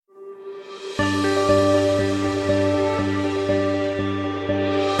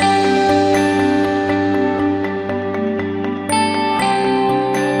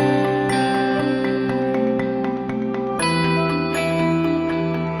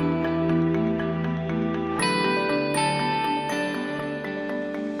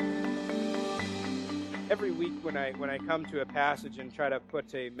every week when I come to a passage and try to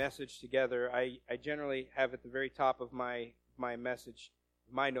put a message together, I generally have at the very top of my message,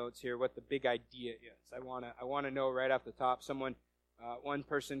 my notes here, what the big idea is. I want to know right off the top. One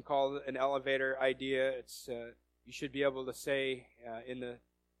person called an elevator idea. It's you should be able to say in the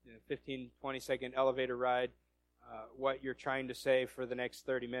 15, 20-second elevator ride what you're trying to say for the next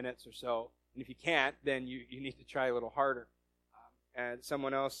 30 minutes or so. And if you can't, then you need to try a little harder. And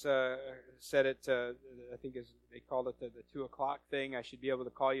someone else said it, I think they called it the 2 o'clock thing. I should be able to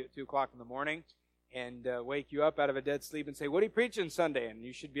call you at 2 o'clock in the morning and wake you up out of a dead sleep and say, "What are you preaching Sunday?" And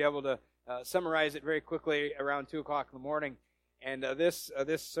you should be able to summarize it very quickly around 2 o'clock in the morning. And this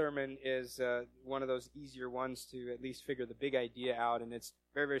sermon is one of those easier ones to at least figure the big idea out. And it's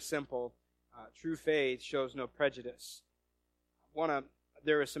very, very simple. True faith shows no prejudice.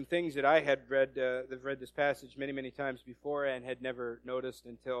 There were some things that I had read, I've read this passage many, many times before and had never noticed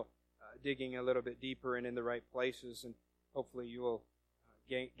until digging a little bit deeper and in the right places. And hopefully you will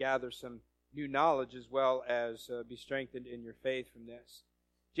gather some new knowledge as well as be strengthened in your faith from this.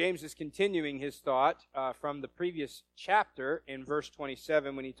 James is continuing his thought from the previous chapter in verse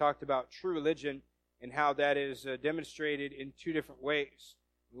 27 when he talked about true religion and how that is demonstrated in two different ways.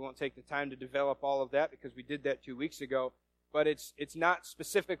 We won't take the time to develop all of that because we did that 2 weeks ago. But it's not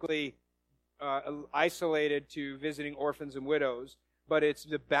specifically isolated to visiting orphans and widows, but it's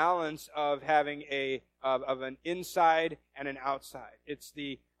the balance of having of an inside and an outside. It's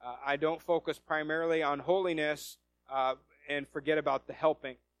I don't focus primarily on holiness and forget about the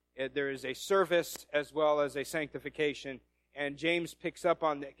helping. There is a service as well as a sanctification, and James picks up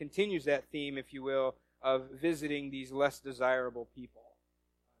on that, continues that theme, if you will, of visiting these less desirable people.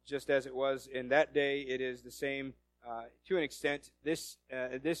 Just as it was in that day, it is the same. To an extent, this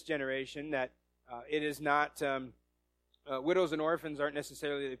generation, that it is not widows and orphans aren't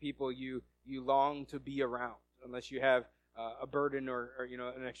necessarily the people you long to be around, unless you have a burden or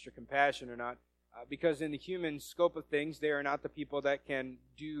an extra compassion or not, because in the human scope of things, they are not the people that can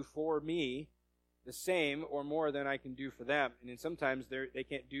do for me the same or more than I can do for them, and then sometimes they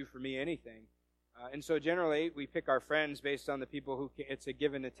can't do for me anything, and so generally we pick our friends based on the people who it's a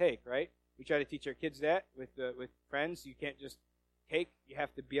give and a take, right? We try to teach our kids that with friends. You can't just take. You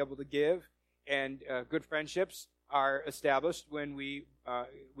have to be able to give. And good friendships are established when we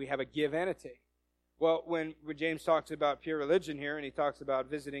have a give and a take. Well, when James talks about pure religion here, and he talks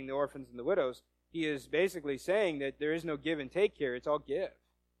about visiting the orphans and the widows, he is basically saying that there is no give and take here. It's all give,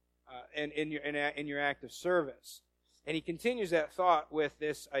 and in your act of service. And he continues that thought with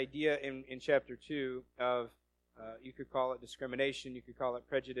this idea in chapter 2 of. You could call it discrimination. You could call it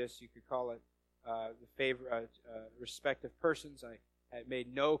prejudice. You could call it respect of persons. I had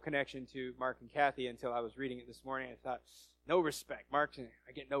made no connection to Mark and Kathy until I was reading it this morning. I thought, no respect. Mark,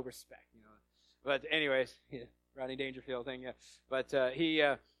 I get no respect. But anyways, Rodney Dangerfield thing. Yeah. But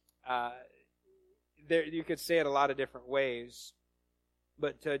there you could say it a lot of different ways.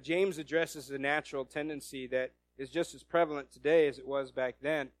 But James addresses a natural tendency that is just as prevalent today as it was back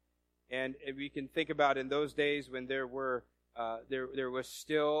then. And we can think about in those days when there was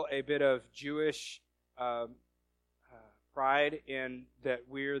still a bit of Jewish pride in that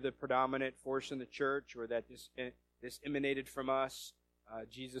we're the predominant force in the church, or that this emanated from us.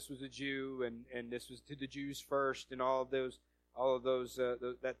 Jesus was a Jew, and this was to the Jews first, and all of those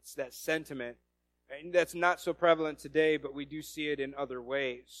that sentiment. And that's not so prevalent today, but we do see it in other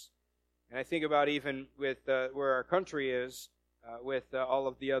ways. And I think about even with where our country is, with all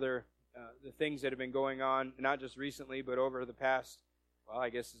of the other the things that have been going on, not just recently, but over the past, well, I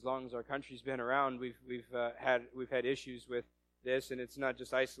guess as long as our country's been around, we've had issues with this, and it's not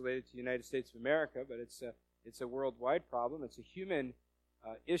just isolated to the United States of America, but it's a worldwide problem. It's a human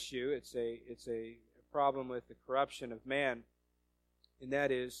issue. It's a problem with the corruption of man, and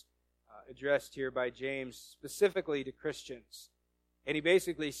that is addressed here by James specifically to Christians. And he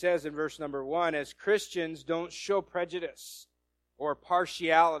basically says in verse number 1, as Christians, don't show prejudice or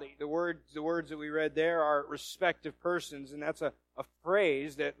partiality. The words that we read there are respect of persons, and that's a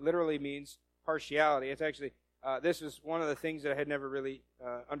phrase that literally means partiality. It's actually, this is one of the things that I had never really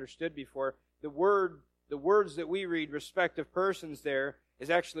understood before. The words that we read, respect of persons, there is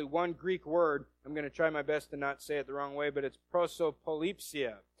actually one Greek word. I'm going to try my best to not say it the wrong way, but it's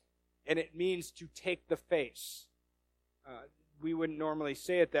prosopolepsia, and it means to take the face. We wouldn't normally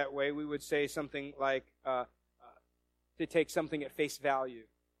say it that way. We would say something like to take something at face value.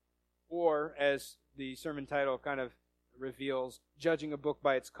 Or, as the sermon title kind of reveals, judging a book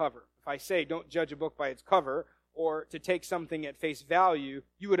by its cover. If I say don't judge a book by its cover, or to take something at face value,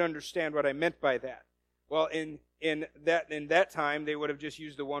 you would understand what I meant by that. Well, in that time, they would have just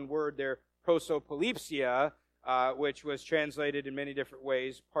used the one word there, prosopolepsia, which was translated in many different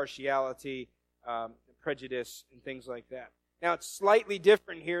ways, partiality, prejudice, and things like that. Now, it's slightly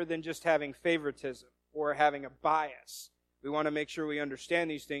different here than just having favoritism or having a bias. We want to make sure we understand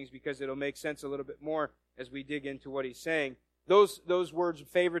these things because it'll make sense a little bit more as we dig into what he's saying. Those words,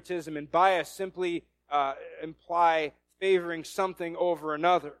 favoritism and bias, simply imply favoring something over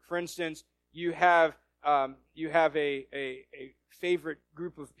another. For instance, you have a favorite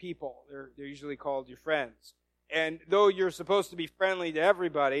group of people. They're usually called your friends. And though you're supposed to be friendly to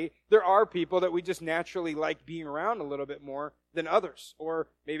everybody, there are people that we just naturally like being around a little bit more than others. Or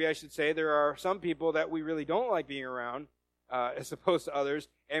maybe I should say there are some people that we really don't like being around as opposed to others.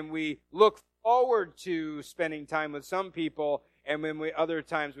 And we look forward to spending time with some people, and when other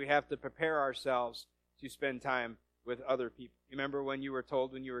times we have to prepare ourselves to spend time with other people. You remember when you were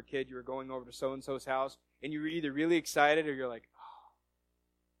told when you were a kid you were going over to so-and-so's house, and you were either really excited or you're like, oh,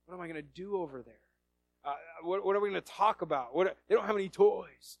 what am I going to do over there? What are we going to talk about? They don't have any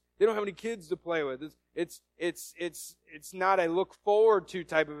toys. They don't have any kids to play with. It's not a look forward to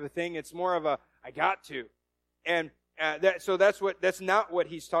type of a thing. It's more of a I got to, and that's not what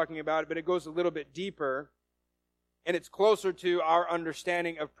he's talking about. But it goes a little bit deeper, and it's closer to our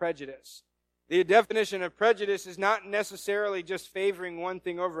understanding of prejudice. The definition of prejudice is not necessarily just favoring one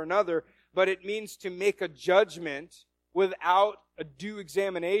thing over another, but it means to make a judgment without a due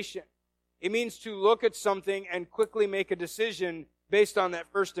examination. It means to look at something and quickly make a decision based on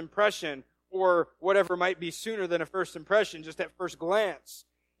that first impression, or whatever might be sooner than a first impression, just at first glance.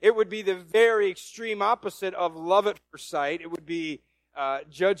 It would be the very extreme opposite of love at first sight. It would be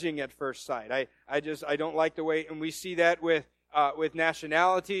judging at first sight. I don't like the way, and we see that with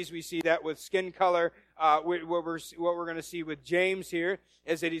nationalities. We see that with skin color. What we're going to see with James here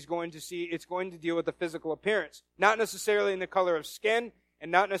is that it's going to deal with the physical appearance, not necessarily in the color of skin,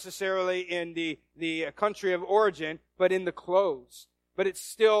 and not necessarily in the country of origin, but in the clothes. But it's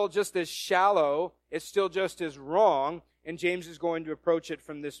still just as shallow. It's still just as wrong. And James is going to approach it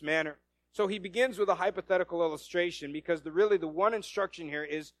from this manner. So he begins with a hypothetical illustration because the one instruction here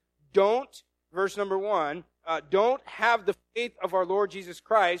is don't, verse number 1, don't have the faith of our Lord Jesus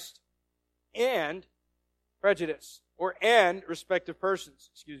Christ and prejudice, and respective persons.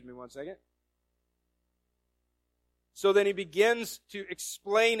 Excuse me one second. So then he begins to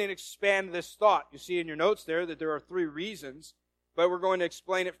explain and expand this thought. You see in your notes there that there are 3 reasons, but we're going to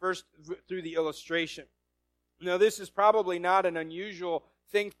explain it first through the illustration. Now, this is probably not an unusual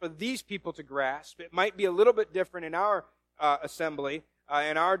thing for these people to grasp. It might be a little bit different in our assembly,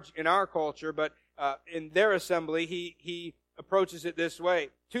 in our culture, but in their assembly, he approaches it this way.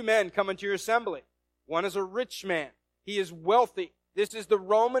 2 men come into your assembly. One is a rich man. He is wealthy. This is the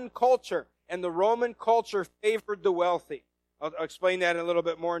Roman culture, and the Roman culture favored the wealthy. I'll explain that in a little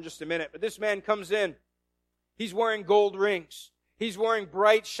bit more in just a minute. But this man comes in. He's wearing gold rings. He's wearing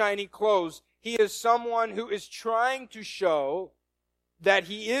bright, shiny clothes. He is someone who is trying to show that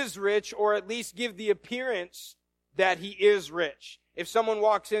he is rich, or at least give the appearance that he is rich. If someone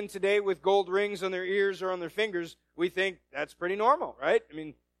walks in today with gold rings on their ears or on their fingers, we think that's pretty normal, right? I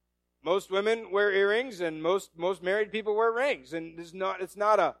mean, most women wear earrings, and most married people wear rings. And it's not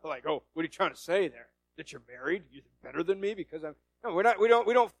a like, oh, what are you trying to say there? That you're married? You're better than me because I'm no, we're not. We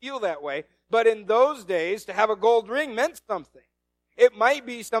don't feel that way. But in those days, to have a gold ring meant something. It might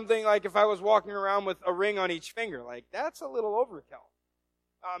be something like if I was walking around with a ring on each finger, like that's a little overkill.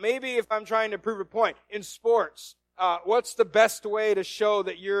 Maybe if I'm trying to prove a point in sports, what's the best way to show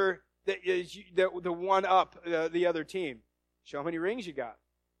that you're the one up the other team? Show how many rings you got.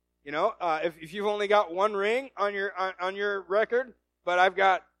 You know, if you've only got 1 ring on your record, but I've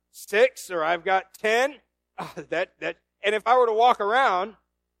got 6 or I've got 10, and if I were to walk around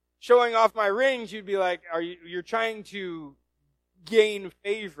showing off my rings, you'd be like, you're trying to gain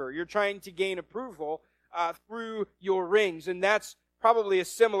favor. You're trying to gain approval through your rings. And that's probably a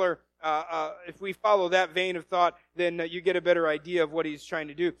similar, if we follow that vein of thought, then you get a better idea of what he's trying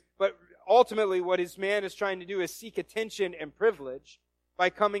to do. But ultimately, what his man is trying to do is seek attention and privilege by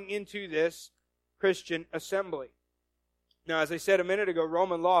coming into this Christian assembly. Now, as I said a minute ago,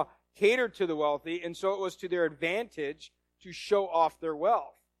 Roman law catered to the wealthy, and so it was to their advantage to show off their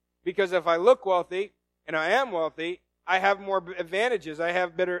wealth. Because if I look wealthy, and I am wealthy, I have more advantages. I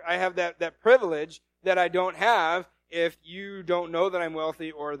have that privilege that I don't have if you don't know that I'm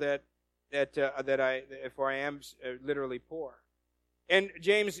wealthy, or that I am literally poor. And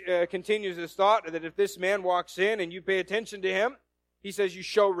James continues this thought that if this man walks in and you pay attention to him, he says you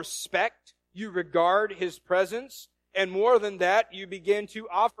show respect, you regard his presence, and more than that, you begin to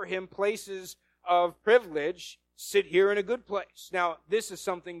offer him places of privilege sit here in a good place. Now, this is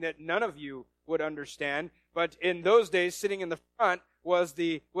something that none of you would understand, but in those days, sitting in the front was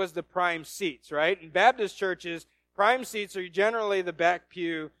the prime seats, right? In Baptist churches, prime seats are generally the back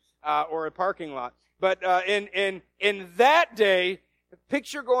pew or a parking lot. But in that day,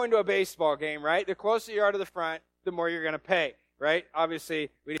 picture going to a baseball game, right? The closer you are to the front, the more you're going to pay, right? Obviously,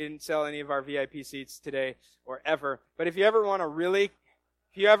 we didn't sell any of our VIP seats today or ever. But if you ever want a really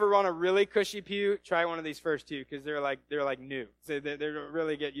cushy pew, try one of these first two because they're like new. So they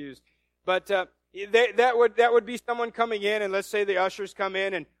really get used. But that would be someone coming in, and let's say the ushers come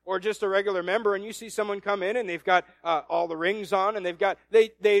in, or just a regular member, and you see someone come in and they've got all the rings on, and they've got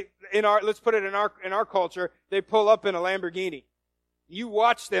let's put it in our culture, they pull up in a Lamborghini. You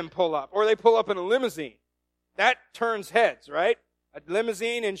watch them pull up, or they pull up in a limousine. That turns heads, right? A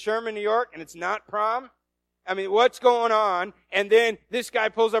limousine in Sherman, New York, and it's not prom. I mean, what's going on? And then this guy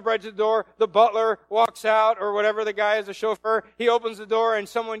pulls up right to the door. The butler walks out, or whatever the guy is, a chauffeur. He opens the door, and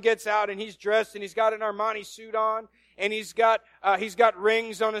someone gets out, and he's dressed, and he's got an Armani suit on, and he's got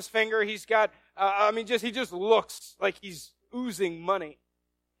rings on his finger. He's got, he just looks like he's oozing money.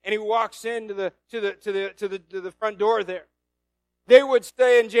 And he walks into the front door there. They would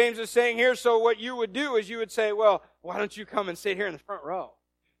say, and James is saying here, so what you would do is you would say, well, why don't you come and sit here in the front row?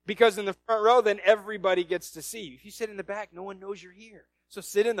 Because in the front row, then everybody gets to see you. If you sit in the back, no one knows you're here. So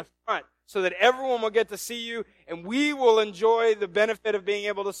sit in the front so that everyone will get to see you, and we will enjoy the benefit of being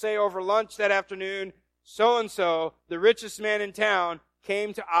able to say over lunch that afternoon, so-and-so, the richest man in town,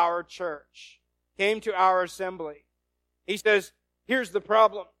 came to our church, came to our assembly. He says, here's the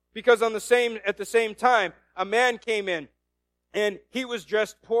problem. Because at the same time, a man came in, and he was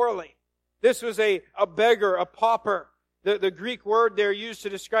dressed poorly. This was a beggar, a pauper. The Greek word there used to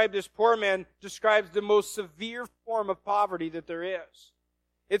describe this poor man describes the most severe form of poverty that there is.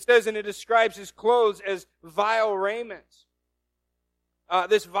 It says, and it describes his clothes as vile raiment.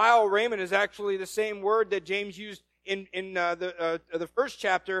 This vile raiment is actually the same word that James used in the first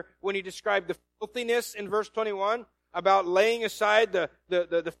chapter when he described the filthiness in verse 21 about laying aside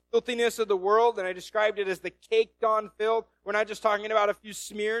the filthiness of the world, and I described it as the caked on filth. We're not just talking about a few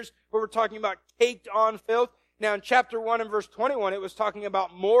smears, but we're talking about caked on filth. Now, in chapter 1 and verse 21, it was talking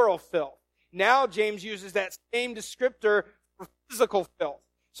about moral filth. Now, James uses that same descriptor for physical filth.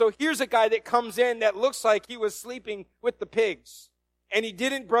 So here's a guy that comes in that looks like he was sleeping with the pigs. And he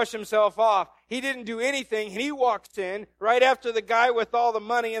didn't brush himself off. He didn't do anything. And he walks in right after the guy with all the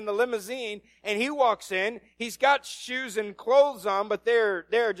money in the limousine. And he walks in. He's got shoes and clothes on, but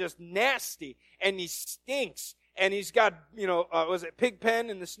they're just nasty. And he stinks. And he's got, was it Pigpen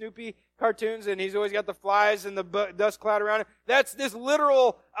in the Snoopy cartoons? And he's always got the flies and the dust cloud around him. That's this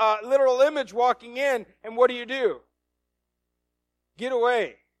literal image walking in. And what do? Get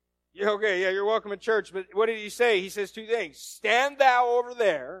away. Okay, yeah, you're welcome at church. But what did he say? He says two things. Stand thou over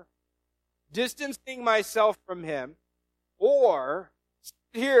there, distancing myself from him, or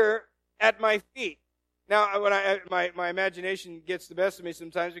sit here at my feet. Now, when my imagination gets the best of me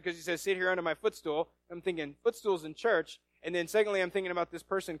sometimes because he says, sit here under my footstool. I'm thinking, footstools in church. And then secondly, I'm thinking about this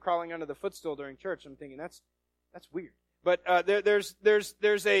person crawling under the footstool during church. I'm thinking, that's weird. But there's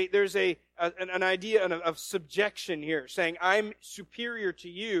an idea of subjection here, saying, I'm superior to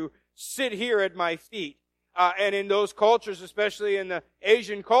you. Sit here at my feet. And in those cultures, especially in the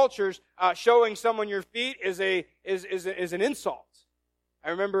Asian cultures, showing someone your feet is an insult. I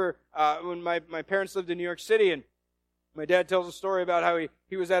remember when my parents lived in New York City, and my dad tells a story about how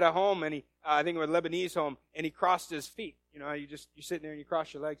he was at a home, and I think it was a Lebanese home, and he crossed his feet. You know, you're sitting there and you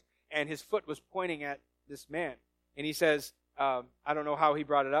cross your legs, and his foot was pointing at this man. And he says, I don't know how he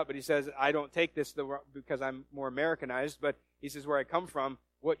brought it up, but he says, I don't take this because I'm more Americanized, but he says, where I come from,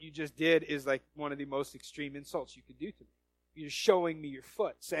 what you just did is like one of the most extreme insults you could do to me. You're showing me your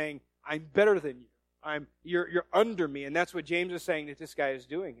foot, saying, I'm better than you. You're under me. And that's what James is saying that this guy is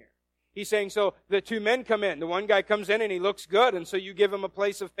doing here. He's saying, so the two men come in. The one guy comes in and he looks good, and so you give him a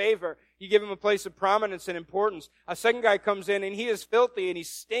place of favor. You give him a place of prominence and importance. A second guy comes in and he is filthy and he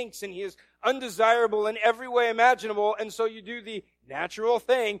stinks and he is undesirable in every way imaginable, and so you do the natural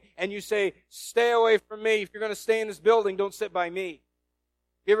thing and you say, stay away from me. If you're going to stay in this building, don't sit by me.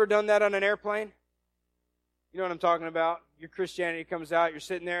 You ever done that on an airplane? You know what I'm talking about? Your Christianity comes out, you're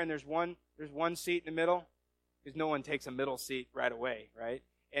sitting there and there's one seat in the middle, because no one takes a middle seat right away, right?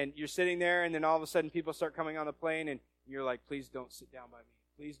 And you're sitting there, and then all of a sudden people start coming on the plane, and you're like, please don't sit down by me.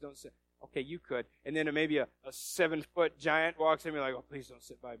 Please don't sit. Okay, you could. And then maybe a 7-foot giant walks in, and you're like, oh, please don't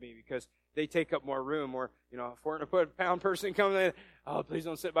sit by me, because they take up more room. Or, a 400-pound person comes in, oh, please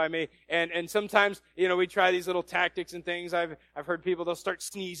don't sit by me. And sometimes, we try these little tactics and things. I've heard people, they'll start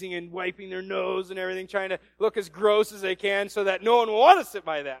sneezing and wiping their nose and everything, trying to look as gross as they can so that no one will want to sit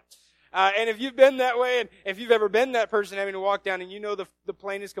by that. And if you've been that way, and if you've ever been that person having to walk down and the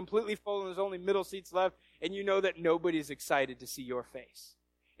plane is completely full and there's only middle seats left, and you know that nobody's excited to see your face.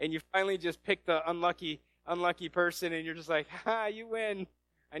 And you finally just pick the unlucky person, and you're just like, you win.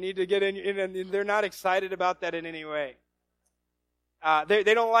 I need to get in. And they're not excited about that in any way.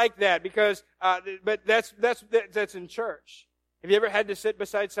 They don't like that because, but that's in church. Have you ever had to sit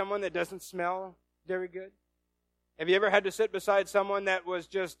beside someone that doesn't smell very good? Have you ever had to sit beside someone that was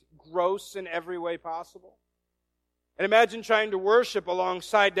just gross in every way possible? And imagine trying to worship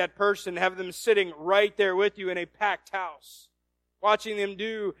alongside that person, have them sitting right there with you in a packed house, watching them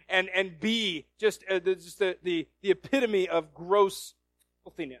do and be just the epitome of gross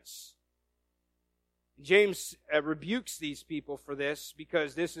filthiness. James rebukes these people for this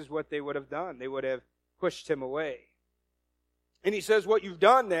because this is what they would have done. They would have pushed him away. And he says what you've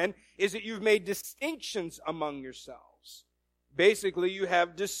done then is that you've made distinctions among yourselves. Basically, you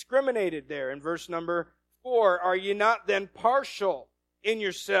have discriminated there. In verse number 4, are ye not then partial in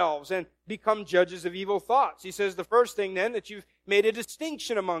yourselves and become judges of evil thoughts? He says the first thing then, that you've made a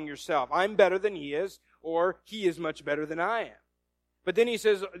distinction among yourself. I'm better than he is, or he is much better than I am. But then he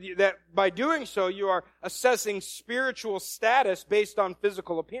says that by doing so, you are assessing spiritual status based on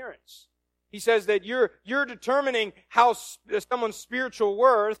physical appearance. He says that you're determining how someone's spiritual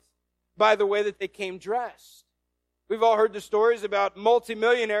worth by the way that they came dressed. We've all heard the stories about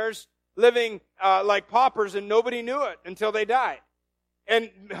multimillionaires living like paupers, and nobody knew it until they died. And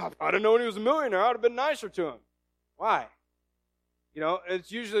if I'd have known he was a millionaire, I would have been nicer to him. Why?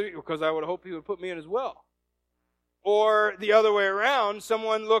 It's usually because I would hope he would put me in his will. Or the other way around,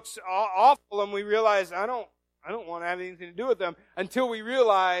 someone looks awful and we realize, I don't want to have anything to do with them, until we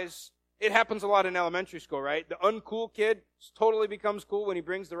realize. It happens a lot in elementary school, right? The uncool kid totally becomes cool when he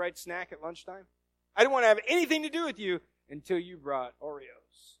brings the right snack at lunchtime. I didn't want to have anything to do with you until you brought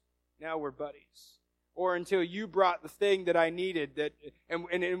Oreos. Now we're buddies. Or until you brought the thing that I needed. And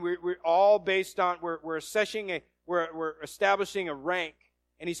we're all based on, we're establishing a rank.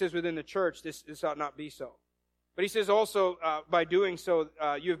 And he says within the church, this ought not be so. But he says also, by doing so,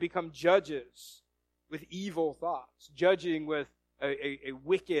 you have become judges with evil thoughts, judging with a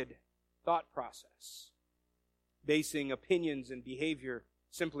wicked thought process, basing opinions and behavior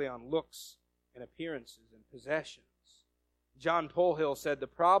simply on looks and appearances and possessions. John Polhill said the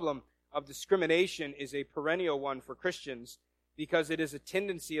problem of discrimination is a perennial one for Christians because it is a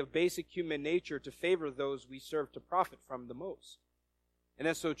tendency of basic human nature to favor those we serve to profit from the most. And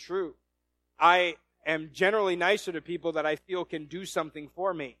that's so true. I am generally nicer to people that I feel can do something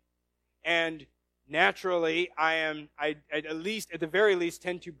for me. And naturally, I at the very least,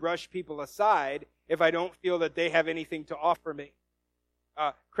 tend to brush people aside if I don't feel that they have anything to offer me.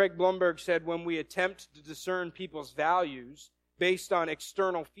 Craig Blomberg said, when we attempt to discern people's values based on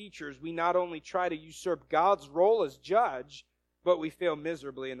external features, we not only try to usurp God's role as judge, but we fail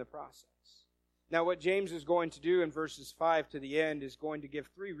miserably in the process. Now, what James is going to do in verses 5 to the end is going to give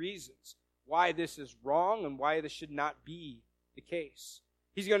 3 reasons why this is wrong and why this should not be the case.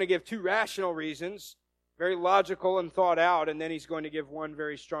 He's going to give 2 rational reasons, very logical and thought out, and then he's going to give 1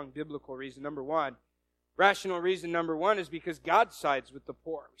 very strong biblical reason. Rational reason number 1 is because God sides with the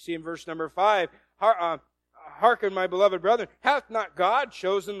poor. We see in verse number 5, hearken, my beloved brethren, hath not God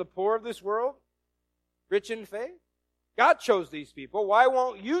chosen the poor of this world, rich in faith? God chose these people. Why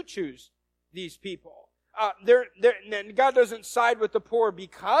won't you choose these people? God doesn't side with the poor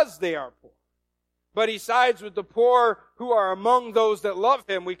because they are poor, but he sides with the poor who are among those that love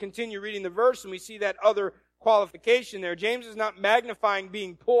him. We continue reading the verse and we see that other qualification there. James is not magnifying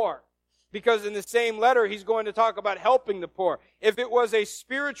being poor, because in the same letter he's going to talk about helping the poor. If it was a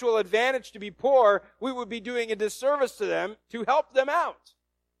spiritual advantage to be poor, we would be doing a disservice to them to help them out.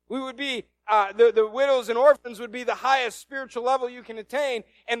 We would be, the widows and orphans would be the highest spiritual level you can attain,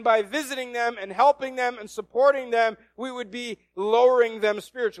 and by visiting them and helping them and supporting them, we would be lowering them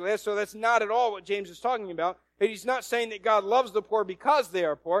spiritually. So that's not at all what James is talking about. He's not saying that God loves the poor because they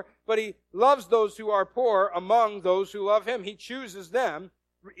are poor, but he loves those who are poor among those who love him. He chooses them,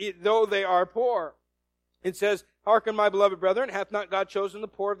 though they are poor. It says, hearken, my beloved brethren, hath not God chosen the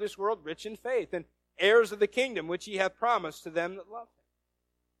poor of this world rich in faith, and heirs of the kingdom which he hath promised to them that love him?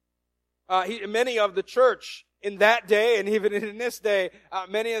 Many of the church in that day, and even in this day,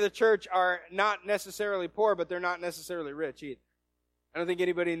 many of the church are not necessarily poor, but they're not necessarily rich either. I don't think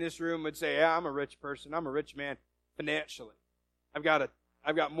anybody in this room would say, yeah, I'm a rich person. I'm a rich man financially. I've got a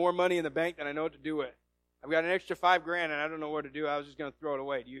I've got more money in the bank than I know what to do with. I've got an extra $5,000 and I don't know what to do. I was just going to throw it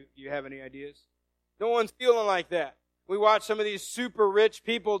away. Do you have any ideas? No one's feeling like that. We watch some of these super rich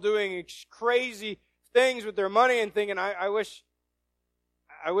people doing crazy things with their money and thinking, I wish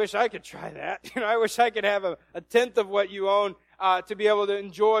I could try that. I wish I could have a tenth of what you own to be able to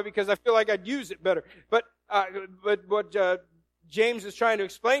enjoy, because I feel like I'd use it better. But what James is trying to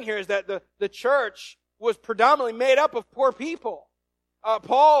explain here is that the church was predominantly made up of poor people.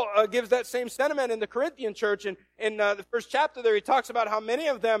 Paul gives that same sentiment in the Corinthian church. And in the first chapter there, he talks about how many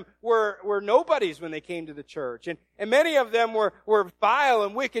of them were nobodies when they came to the church. And many of them were vile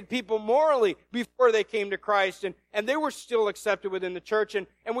and wicked people morally before they came to Christ. And they were still accepted within the church. And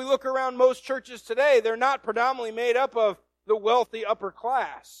we look around most churches today, they're not predominantly made up of the wealthy upper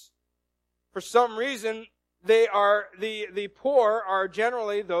class. For some reason, they are the poor are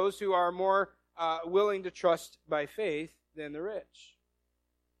generally those who are more willing to trust by faith than the rich.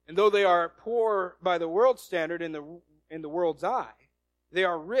 And though they are poor by the world's standard in the world's eye, they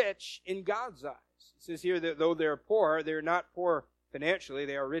are rich in God's eyes. It says here that though they're poor, they're not poor financially,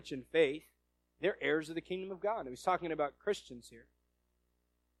 they are rich in faith. They're heirs of the kingdom of God. And he's talking about Christians here.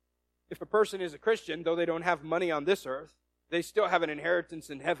 If a person is a Christian, though they don't have money on this earth, they still have an inheritance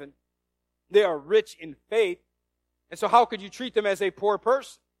in heaven. They are rich in faith. And so how could you treat them as a poor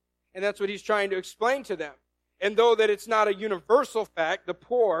person? And that's what he's trying to explain to them. And though that it's not a universal fact, the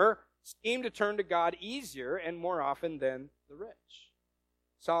poor seem to turn to God easier and more often than the rich.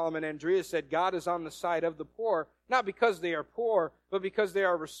 Solomon Andreas said, God is on the side of the poor, not because they are poor, but because they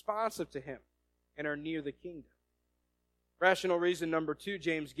are responsive to Him and are near the kingdom. Rational reason number 2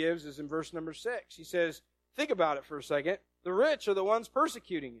 James gives is in verse number 6. He says, think about it for a second. The rich are the ones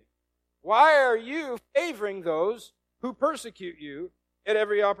persecuting you. Why are you favoring those who persecute you at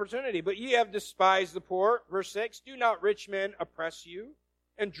every opportunity? But ye have despised the poor. Verse 6, do not rich men oppress you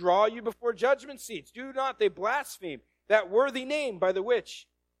and draw you before judgment seats? Do not they blaspheme that worthy name by the which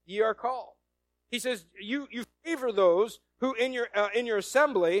ye are called? He says, you favor those who in your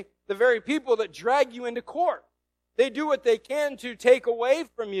assembly, the very people that drag you into court. They do what they can to take away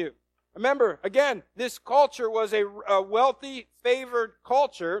from you. Remember, again, this culture was a wealthy, favored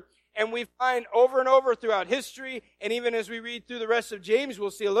culture. And we find over and over throughout history, and even as we read through the rest of James,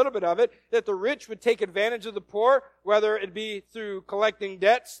 we'll see a little bit of it, that the rich would take advantage of the poor, whether it be through collecting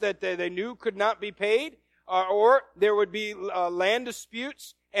debts that they knew could not be paid, or there would be land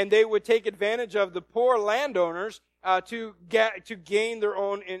disputes, and they would take advantage of the poor landowners to gain their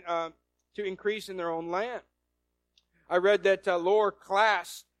own, to increase in their own land. I read that lower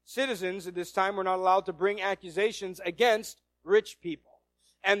class citizens at this time were not allowed to bring accusations against rich people,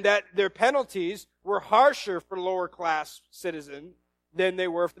 and that their penalties were harsher for lower class citizens than they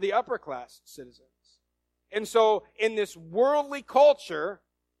were for the upper class citizens. And so in this worldly culture,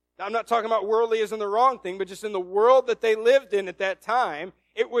 I'm not talking about worldly as in the wrong thing, but just in the world that they lived in at that time,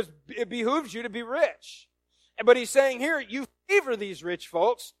 it behooves you to be rich. But he's saying here, you favor these rich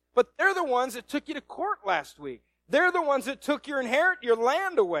folks, but they're the ones that took you to court last week. They're the ones that took your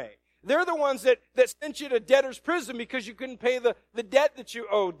land away. They're the ones that sent you to debtor's prison because you couldn't pay the debt that you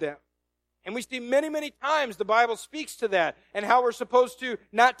owed them. And we see many, many times the Bible speaks to that and how we're supposed to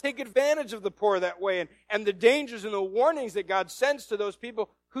not take advantage of the poor that way and the dangers and the warnings that God sends to those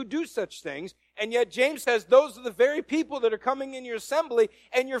people who do such things. And yet James says those are the very people that are coming in your assembly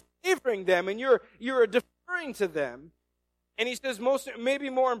and you're favoring them and you're deferring to them. And he says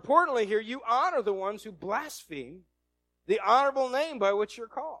maybe more importantly here, you honor the ones who blaspheme the honorable name by which you're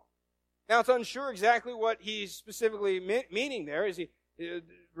called. Now, it's unsure exactly what he's specifically meaning there. Is he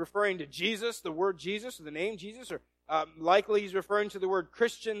referring to Jesus, the word Jesus, or the name Jesus? Or likely he's referring to the word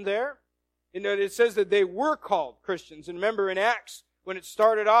Christian there. You know, it says that they were called Christians. And remember in Acts, when it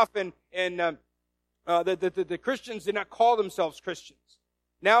started off, the Christians did not call themselves Christians.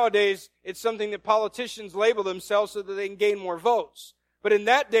 Nowadays, it's something that politicians label themselves so that they can gain more votes. But in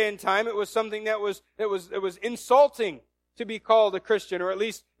that day and time, it was something that was insulting to be called a Christian, or at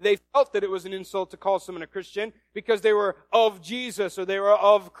least they felt that it was an insult to call someone a Christian because they were of Jesus or they were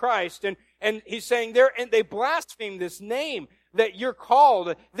of Christ. And he's saying they blaspheme this name that you're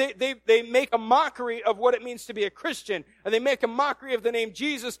called. They make a mockery of what it means to be a Christian, and they make a mockery of the name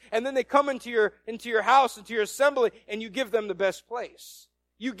Jesus, and then they come into your house, into your assembly, and you give them the best place.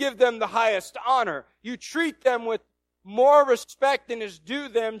 You give them the highest honor. You treat them with more respect than is due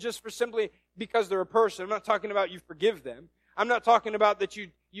them just for simply because they're a person. I'm not talking about you forgive them. I'm not talking about that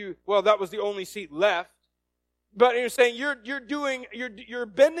that was the only seat left. But you're saying you're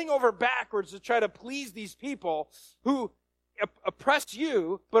bending over backwards to try to please these people who oppress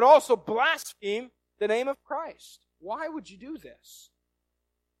you, but also blaspheme the name of Christ. Why would you do this?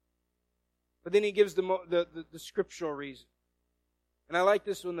 But then he gives the scriptural reason. And I like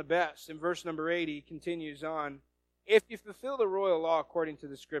this one the best. In verse number 8, he continues on, if you fulfill the royal law according to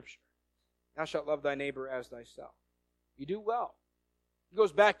the Scripture, thou shalt love thy neighbor as thyself. You do well. He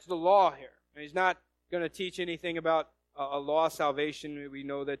goes back to the law here. And he's not going to teach anything about a law of salvation. We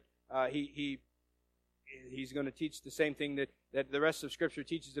know that he's going to teach the same thing that the rest of Scripture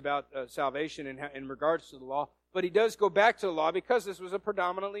teaches about salvation in regards to the law. But he does go back to the law because this was a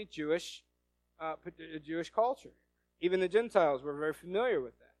predominantly Jewish culture. Even the Gentiles were very familiar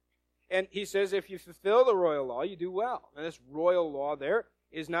with that. And he says, if you fulfill the royal law, you do well. And this royal law there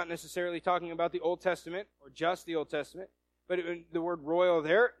is not necessarily talking about the Old Testament or just the Old Testament, but the word royal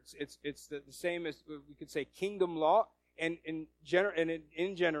there, it's the same as we could say kingdom law, and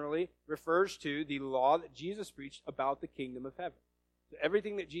generally refers to the law that Jesus preached about the kingdom of heaven. So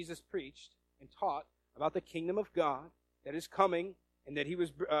everything that Jesus preached and taught about the kingdom of God that is coming and that he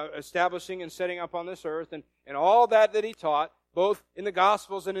was establishing and setting up on this earth, and all that he taught, both in the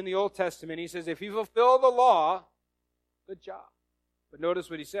Gospels and in the Old Testament, he says, if you fulfill the law, good job. But notice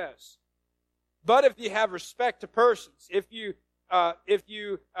what he says. But if you have respect to persons, if you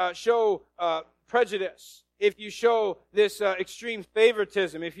show prejudice, if you show this extreme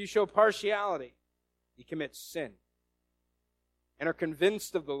favoritism, if you show partiality, you commit sin and are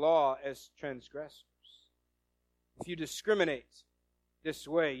convinced of the law as transgressors. If you discriminate this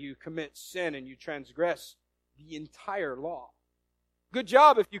way, you commit sin and you transgress the entire law. Good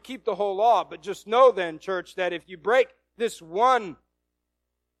job if you keep the whole law, but just know then, church, that if you break this one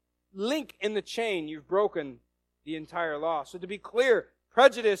link in the chain, you've broken the entire law. So to be clear,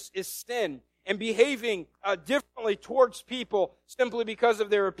 prejudice is sin, and behaving differently towards people simply because of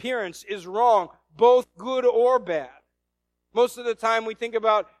their appearance is wrong, both good or bad. Most of the time we think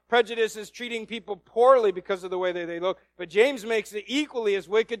about prejudice as treating people poorly because of the way that they look, but James makes it equally as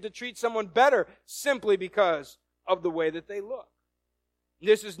wicked to treat someone better simply because of the way that they look.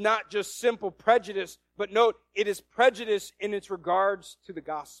 This is not just simple prejudice, but note, it is prejudice in its regards to the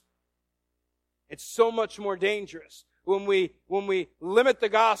gospel. It's so much more dangerous when we limit the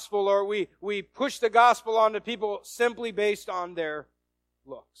gospel or we push the gospel onto people simply based on their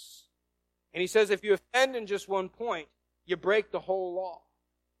looks. And he says if you offend in just one point, you break the whole law.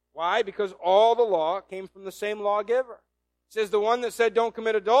 Why? Because all the law came from the same lawgiver. It says the one that said don't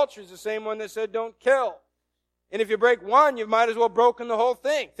commit adultery is the same one that said don't kill. And if you break one, you might as well broken the whole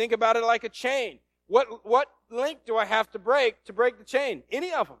thing. Think about it like a chain. What link do I have to break the chain?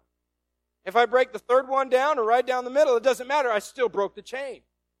 Any of them. If I break the third one down or right down the middle, it doesn't matter. I still broke the chain.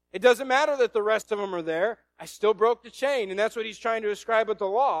 It doesn't matter that the rest of them are there. I still broke the chain. And that's what he's trying to describe with the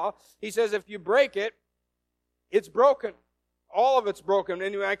law. He says if you break it, it's broken. All of it's broken.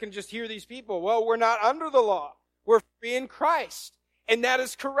 Anyway, I can just hear these people. Well, we're not under the law. We're free in Christ. And that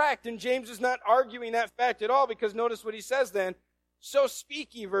is correct. And James is not arguing that fact at all, because notice what he says then. So speak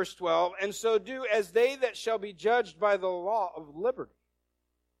ye, verse 12, and so do as they that shall be judged by the law of liberty.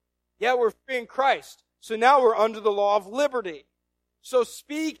 Yeah, we're free in Christ. So now we're under the law of liberty. So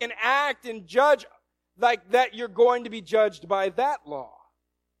speak and act and judge like that you're going to be judged by that law.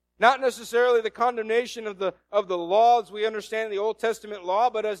 Not necessarily the condemnation of the law as we understand the Old Testament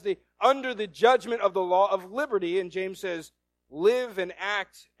law, but as under the judgment of the law of liberty. And James says, live and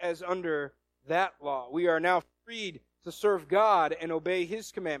act as under that law. We are now freed to serve God and obey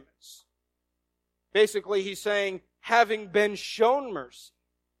His commandments. Basically, he's saying, having been shown mercy,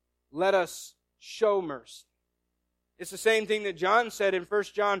 let us show mercy. It's the same thing that John said in 1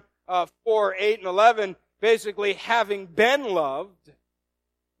 John 4, 8, and 11. Basically, having been loved,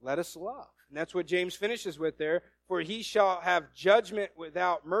 let us love. And that's what James finishes with there. For he shall have judgment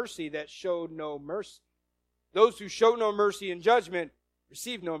without mercy that showed no mercy. Those who show no mercy in judgment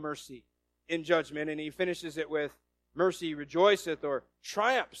receive no mercy in judgment. And he finishes it with, mercy rejoiceth or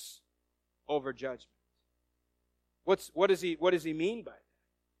triumphs over judgment. What does he mean by that?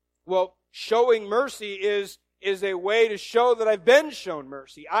 Well, showing mercy is a way to show that I've been shown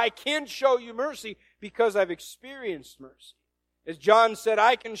mercy. I can show you mercy because I've experienced mercy. As John said,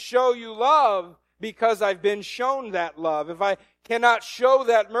 I can show you love because I've been shown that love. If I cannot show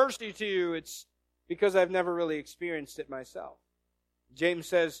that mercy to you, it's because I've never really experienced it myself. James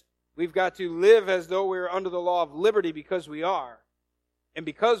says we've got to live as though we're under the law of liberty because we are. And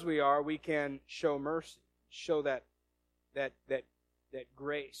because we are, we can show mercy, show that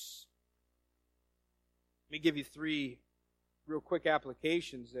grace. Let me give you 3 real quick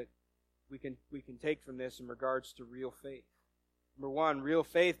applications that we can take from this in regards to real faith. Number 1, real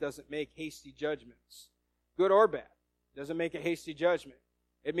faith doesn't make hasty judgments, good or bad. It doesn't make a hasty judgment.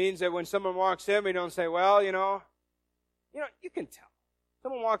 It means that when someone walks in, we don't say, well, you can tell.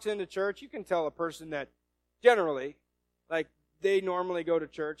 Someone walks into church, you can tell a person that generally, like, they normally go to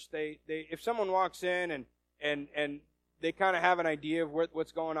church. If someone walks in and they kind of have an idea of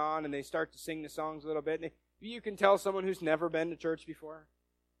what's going on, and they start to sing the songs a little bit, and you can tell someone who's never been to church before,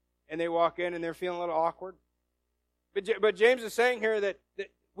 and they walk in and they're feeling a little awkward. But James is saying here that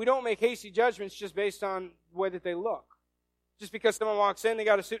we don't make hasty judgments just based on the way that they look. Just because someone walks in, they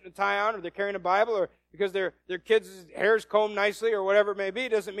got a suit and a tie on, or they're carrying a Bible, or because their kids' hair's combed nicely, or whatever it may be,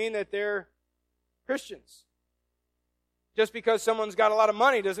 doesn't mean that they're Christians. Just because someone's got a lot of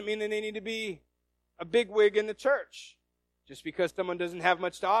money doesn't mean that they need to be a bigwig in the church. Just because someone doesn't have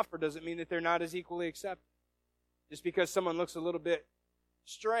much to offer doesn't mean that they're not as equally accepted. Just because someone looks a little bit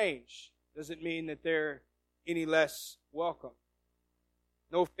strange doesn't mean that they're any less welcome.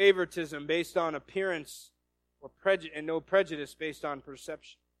 No favoritism based on appearance and no prejudice based on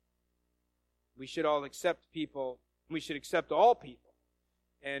perception. We should all accept people. We should accept all people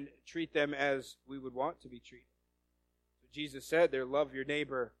and treat them as we would want to be treated. So Jesus said there, love your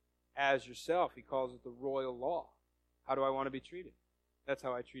neighbor as yourself. He calls it the royal law. How do I want to be treated? That's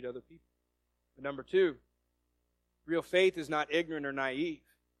how I treat other people. But number 2, real faith is not ignorant or naive.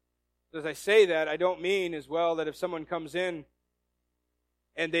 So as I say that, I don't mean as well that if someone comes in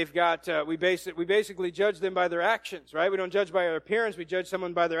and they've got, we basically judge them by their actions, right? We don't judge by their appearance. We judge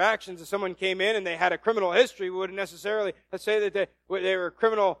someone by their actions. If someone came in and they had a criminal history, we wouldn't necessarily, let's say that they were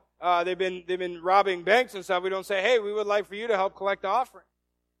criminal, they've been robbing banks and stuff. We don't say, hey, we would like for you to help collect the offering.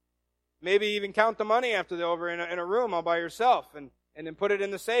 Maybe even count the money after they're over in a room all by yourself, and then put it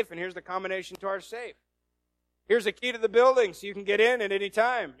in the safe, and here's the combination to our safe. Here's the key to the building so you can get in at any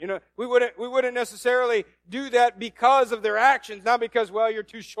time. We wouldn't necessarily do that because of their actions, not because, well, you're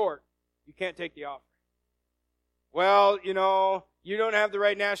too short. You can't take the offering. Well, you don't have the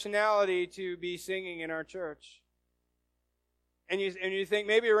right nationality to be singing in our church. And you think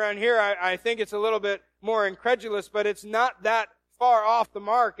maybe around here, I think it's a little bit more incredulous, but it's not that far off the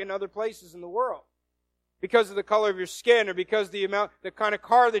mark in other places in the world. Because of the color of your skin, or because the kind of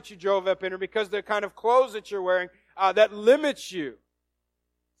car that you drove up in, or because of the kind of clothes that you're wearing, that limits you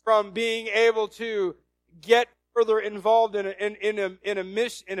from being able to get further involved in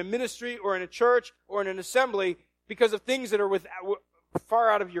a ministry, or in a church, or in an assembly, because of things that are far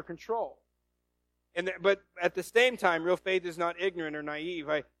out of your control. But at the same time, real faith is not ignorant or naive.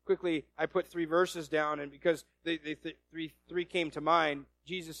 I put 3 verses down, and because three came to mind.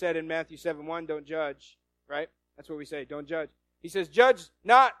 Jesus said in Matthew 7:1, don't judge. Right? That's what we say. Don't judge. He says, judge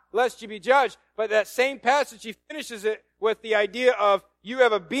not, lest you be judged. But that same passage, he finishes it with the idea of, you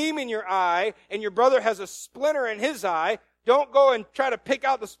have a beam in your eye, and your brother has a splinter in his eye. Don't go and try to pick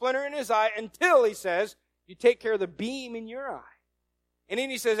out the splinter in his eye until, he says, you take care of the beam in your eye. And then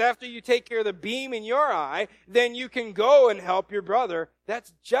he says, after you take care of the beam in your eye, then you can go and help your brother.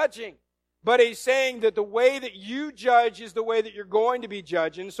 That's judging. But he's saying that the way that you judge is the way that you're going to be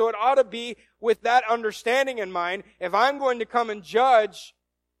judged. And so it ought to be with that understanding in mind. If I'm going to come and judge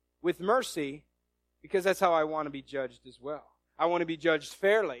with mercy, because that's how I want to be judged as well. I want to be judged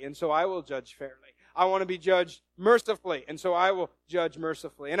fairly, and so I will judge fairly. I want to be judged mercifully, and so I will judge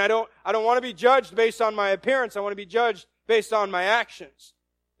mercifully. And I don't want to be judged based on my appearance. I want to be judged based on my actions.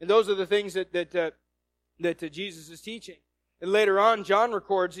 And those are the things that Jesus is teaching. And later on, John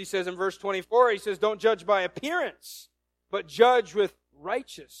records, he says in verse 24, he says, don't judge by appearance, but judge with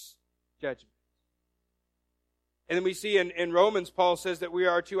righteous judgment. And then we see in Romans, Paul says that we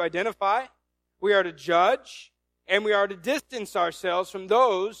are to identify, we are to judge, and we are to distance ourselves from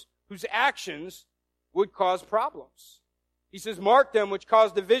those whose actions would cause problems. He says, mark them which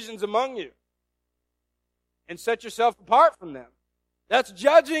cause divisions among you, and set yourself apart from them. That's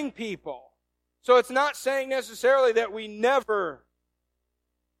judging people. So it's not saying necessarily that we never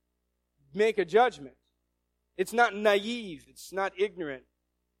make a judgment. It's not naive. It's not ignorant.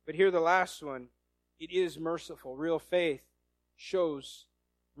 But here the last one, it is merciful. Real faith shows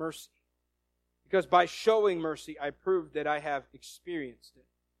mercy. Because by showing mercy, I proved that I have experienced it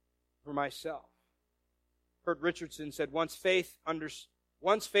for myself. Kurt Richardson said, once faith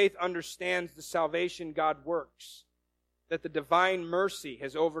understands the salvation God works, that the divine mercy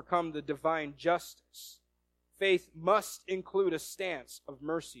has overcome the divine justice, faith must include a stance of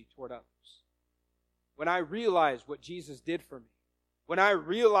mercy toward others. When I realize what Jesus did for me, when I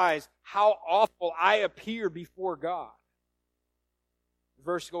realize how awful I appear before God, the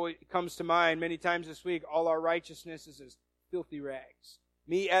verse comes to mind many times this week, all our righteousness is as filthy rags.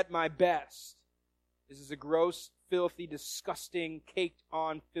 Me at my best is a gross, filthy, disgusting,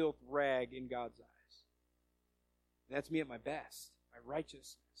 caked-on filth rag in God's eyes. And that's me at my best, my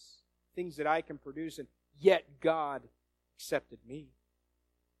righteousness, things that I can produce, and yet God accepted me.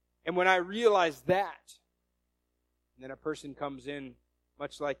 And when I realize that, and then a person comes in,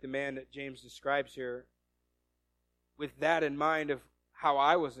 much like the man that James describes here, with that in mind of how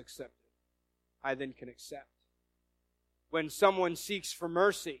I was accepted, I then can accept. When someone seeks for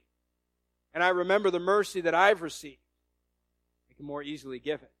mercy, and I remember the mercy that I've received, I can more easily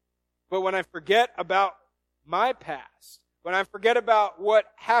give it. But when I forget about my past, when I forget about what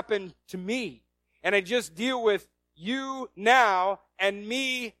happened to me, and I just deal with you now and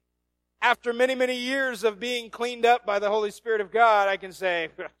me after many, many years of being cleaned up by the Holy Spirit of God, I can say,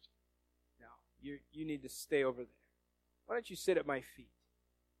 no, you need to stay over there. Why don't you sit at my feet?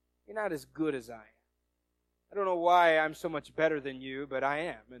 You're not as good as I am. I don't know why I'm so much better than you, but I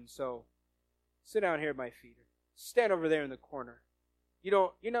am. And so, sit down here at my feet. Stand over there in the corner.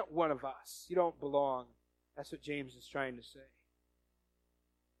 You're not one of us. You don't belong. That's what James is trying to say.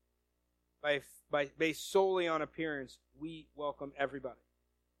 Based solely on appearance, we welcome everybody,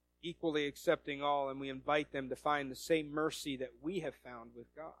 equally accepting all, and we invite them to find the same mercy that we have found with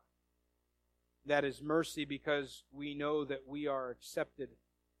God. That is mercy because we know that we are accepted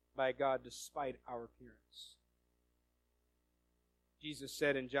by God despite our appearance. Jesus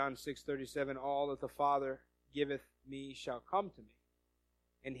said in John 6:37, all that the Father giveth me shall come to me,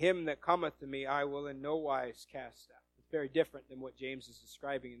 and him that cometh to me I will in no wise cast out. It's very different than what James is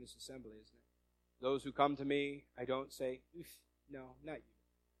describing in this assembly, isn't it? Those who come to me, I don't say, no, not you.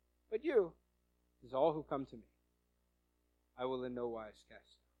 But you, is all who come to me, I will in no wise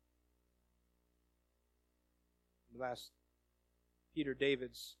cast out. Last, Peter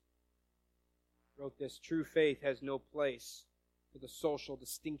Davids wrote this, true faith has no place for the social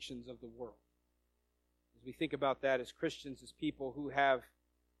distinctions of the world. As we think about that as Christians, as people who have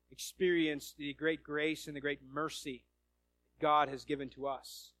experienced the great grace and the great mercy that God has given to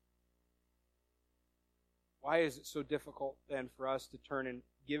us, why is it so difficult then for us to turn and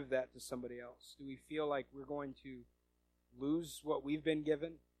give that to somebody else? Do we feel like we're going to lose what we've been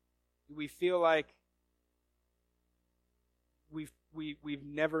given? Do we feel like we've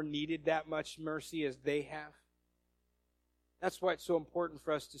never needed that much mercy as they have? That's why it's so important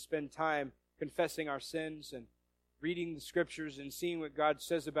for us to spend time confessing our sins and reading the Scriptures and seeing what God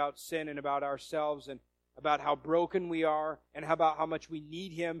says about sin and about ourselves and about how broken we are and about how much we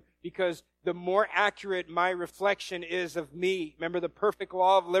need Him, because the more accurate my reflection is of me, remember the perfect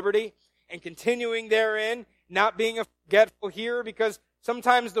law of liberty, and continuing therein, not being a forgetful hearer, because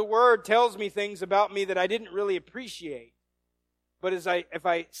sometimes the Word tells me things about me that I didn't really appreciate. But if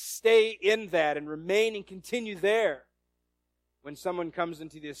I stay in that and remain and continue there, when someone comes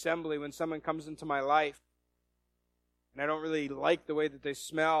into the assembly, when someone comes into my life, and I don't really like the way that they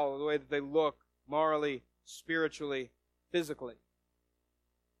smell, the way that they look, morally, spiritually, physically,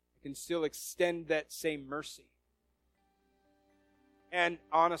 I can still extend that same mercy. And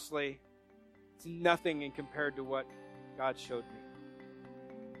honestly, it's nothing in compared to what God showed me.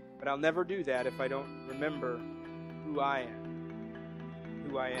 But I'll never do that if I don't remember who I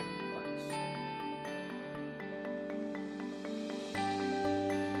am in Christ.